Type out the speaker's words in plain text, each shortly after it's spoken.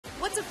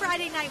What's a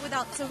Friday night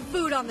without some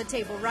food on the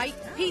table, right?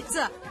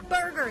 Pizza,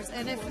 burgers,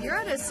 and if you're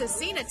at a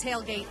Scecina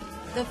tailgate,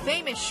 the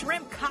famous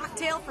shrimp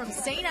cocktail from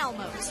St.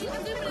 Elmo's.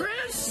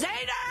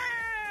 Crusader!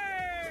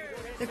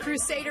 The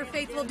Crusader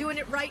faithful doing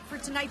it right for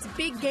tonight's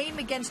big game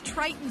against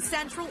Triton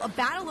Central, a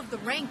battle of the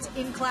ranked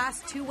in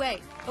Class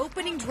 2A.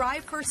 Opening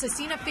drive for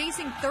Scecina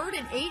facing 3rd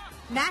and 8.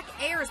 Mac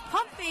Ayers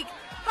pump fake,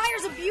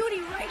 fires a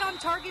beauty right on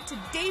target to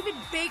David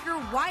Baker,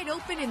 wide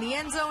open in the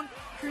end zone.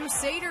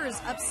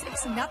 Crusaders up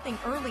 6-0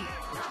 early.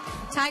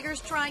 Tigers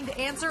trying to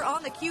answer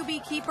on the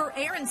QB keeper.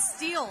 Aaron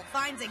Steele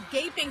finds a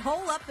gaping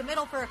hole up the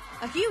middle for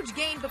a huge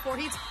gain before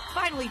he's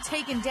finally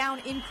taken down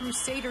in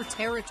Crusader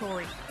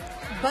territory.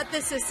 But the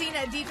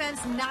Scecina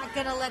defense not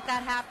going to let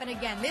that happen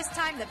again. This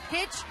time the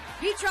pitch,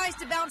 he tries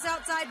to bounce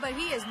outside, but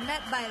he is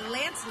met by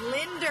Lance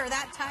Linder.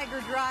 That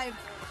Tiger drive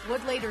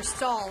would later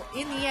stall.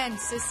 In the end,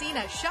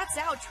 Scecina shuts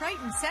out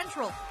Triton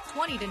Central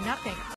 20-0.